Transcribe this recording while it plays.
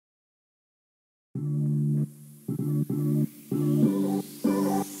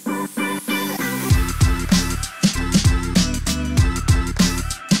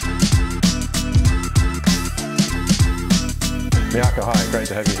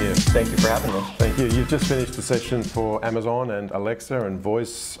to have you here. Thank you for having me. Thank you. You've just finished the session for Amazon and Alexa and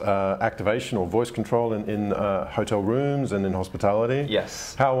voice activation or voice control in hotel rooms and in hospitality.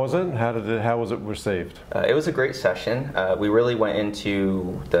 Yes. How was it? How was it received? It was a great session. We really went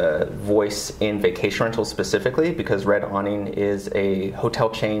into the voice in vacation rentals specifically because RedAwning is a hotel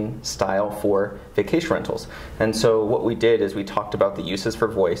chain style for vacation rentals. And so what we did is we talked about the uses for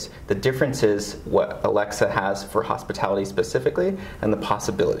voice, the differences what Alexa has for hospitality specifically, and the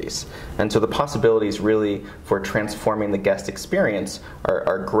possibilities. And so the possibilities really for transforming the guest experience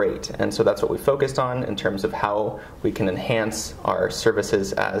are great. And so that's what we focused on in terms of how we can enhance our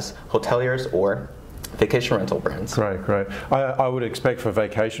services as hoteliers or vacation rental brands. Great, great. I would expect for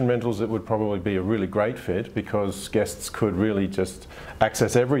vacation rentals it would probably be a really great fit because guests could really just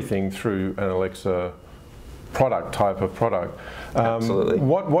access everything through an Alexa type of product. Absolutely.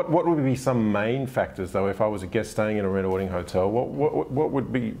 What would be some main factors though if I was a guest staying in a RedAwning hotel? What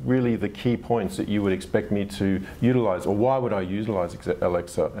would be really the key points that you would expect me to utilize, or why would I utilize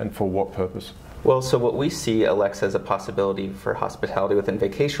Alexa and for what purpose? Well, so what we see Alexa as a possibility for hospitality within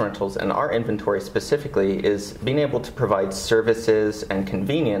vacation rentals and our inventory specifically is being able to provide services and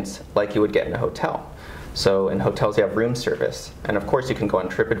convenience like you would get in a hotel. So in hotels you have room service, and of course you can go on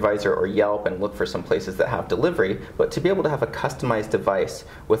TripAdvisor or Yelp and look for some places that have delivery, but to be able to have a customized device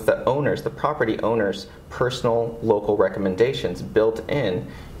with the owners, the property owners' personal local recommendations built in,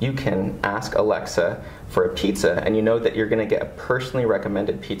 you can ask Alexa for a pizza and you know that you're going to get a personally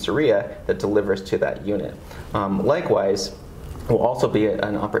recommended pizzeria that delivers to that unit. Likewise, will also be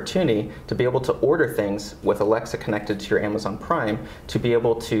an opportunity to be able to order things with Alexa connected to your Amazon Prime to be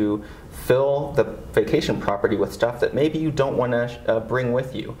able to fill the vacation property with stuff that maybe you don't want to bring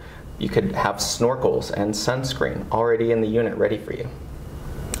with you. You could have snorkels and sunscreen already in the unit ready for you.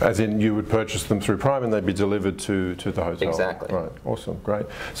 As in you would purchase them through Prime and they'd be delivered to the hotel? Exactly. Right, awesome, great.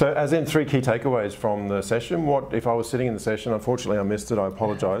 So as in 3 key takeaways from the session, what if I was sitting in the session, unfortunately I missed it, I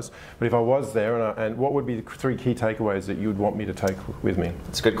apologise, but if I was there and what would be the 3 key takeaways that you would want me to take with me?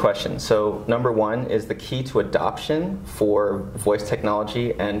 It's a good question. So number 1 is the key to adoption for voice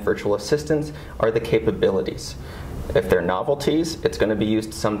technology and virtual assistants are the capabilities. If they're novelties, it's going to be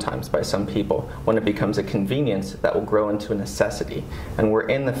used sometimes by some people. When it becomes a convenience, that will grow into a necessity. And we're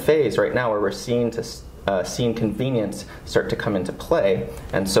in the phase right now where we're seeing convenience start to come into play.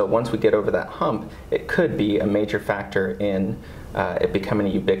 And so once we get over that hump, it could be a major factor in it becoming a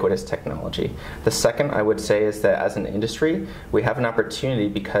ubiquitous technology. The second I would say is that as an industry, we have an opportunity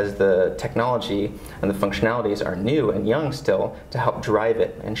because the technology and the functionalities are new and young still to help drive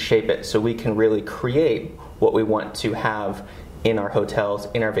it and shape it so we can really create what we want to have in our hotels,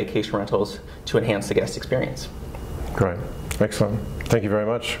 in our vacation rentals to enhance the guest experience. Great, excellent. Thank you very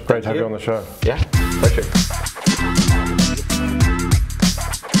much. Great to have you on the show. Yeah, pleasure.